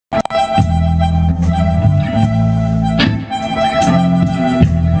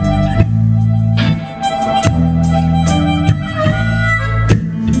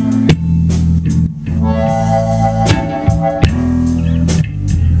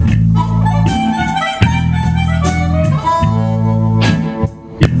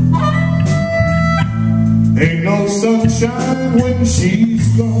sunshine when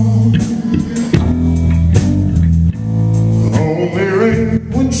she's gone, only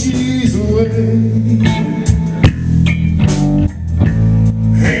rain when she's away.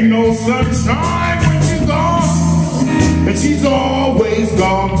 Ain't no sunshine when she's gone, and she's always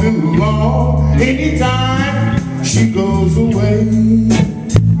gone too long. Anytime she goes away,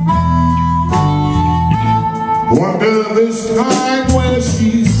 wonder this time where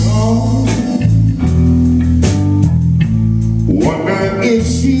she's gone. Wonder if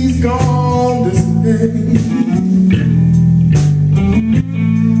she's gone to stay.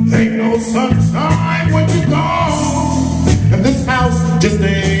 Ain't no sunshine when you're gone, and this house just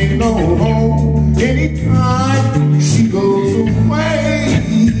ain't no home. Anytime she goes away,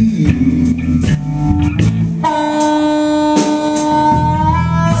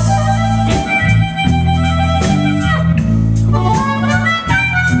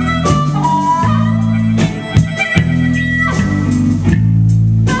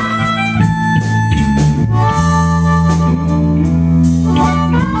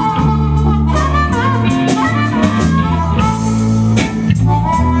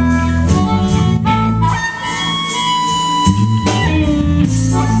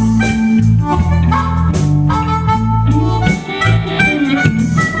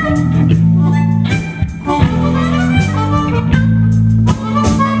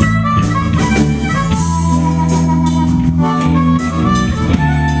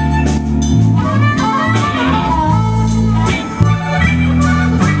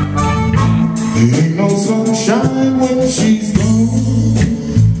 ain't no sunshine when she's gone,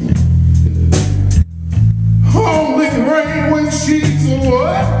 only rain when she's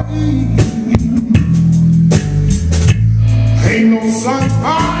away. Ain't no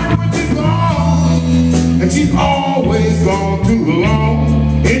sunshine when she's gone, and she's always gone too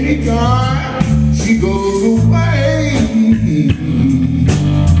long. Anytime she goes away,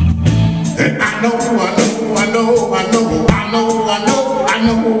 and I know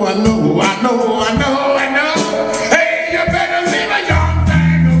hey, you better leave a young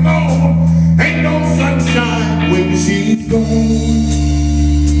thing alone. Ain't no sunshine when she's gone.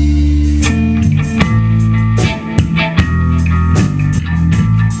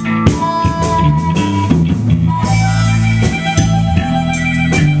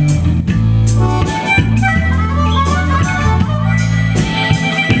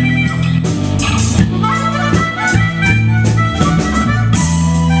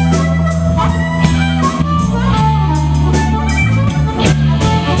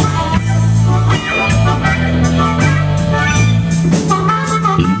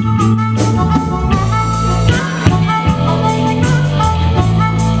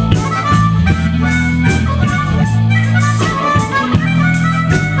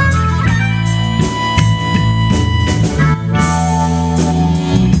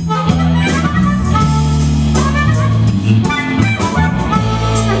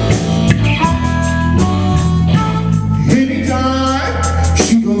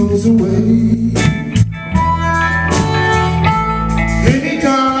 Away.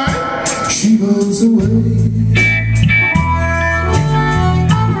 Anytime she goes away,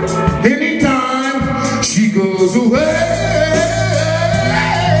 anytime she goes away.